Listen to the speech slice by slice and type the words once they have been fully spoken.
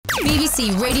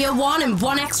BBC Radio 1 and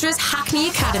 1Extra's Hackney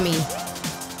Academy.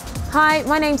 Hi,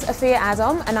 my name's Afua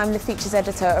Adom and I'm the features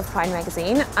editor of Pride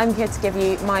magazine. I'm here to give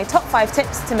you my top 5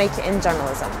 tips to make it in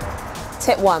journalism.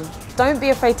 Tip 1. Don't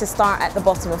be afraid to start at the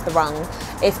bottom of the rung.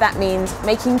 If that means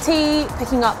making tea,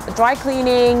 picking up dry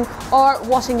cleaning or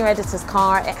washing your editor's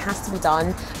car, it has to be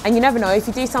done. And you never know, if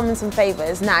you do someone some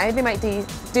favours now, they might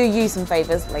do you some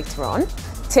favours later on.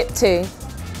 Tip 2.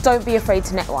 Don't be afraid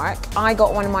to network. I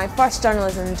got one of my first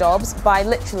journalism jobs by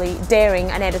literally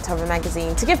daring an editor of a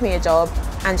magazine to give me a job,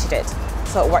 and she did.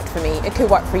 So it worked for me. It could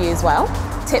work for you as well.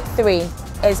 Tip 3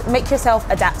 is make yourself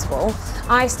adaptable.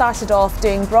 I started off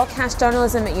doing broadcast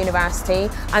journalism at university.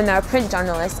 I'm now a print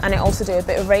journalist and I also do a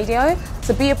bit of radio.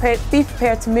 So be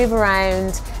prepared to move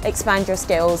around, expand your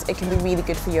skills. It can be really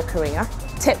good for your career.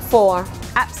 Tip 4,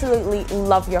 absolutely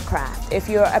love your craft. If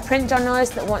you're a print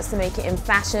journalist that wants to make it in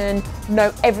fashion,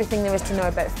 know everything there is to know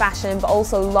about fashion, but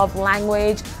also love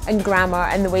language and grammar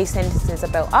and the way sentences are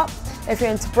built up. If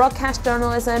you're into broadcast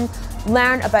journalism,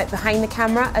 learn about behind the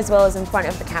camera as well as in front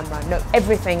of the camera. Know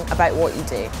everything about what you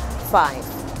do.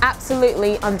 5,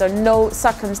 absolutely under no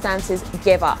circumstances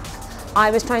give up. I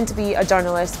was trying to be a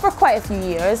journalist for quite a few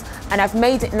years and I've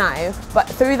made it now, but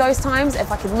through those times,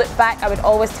 if I could look back, I would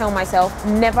always tell myself,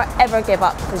 never ever give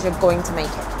up because you're going to make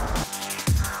it.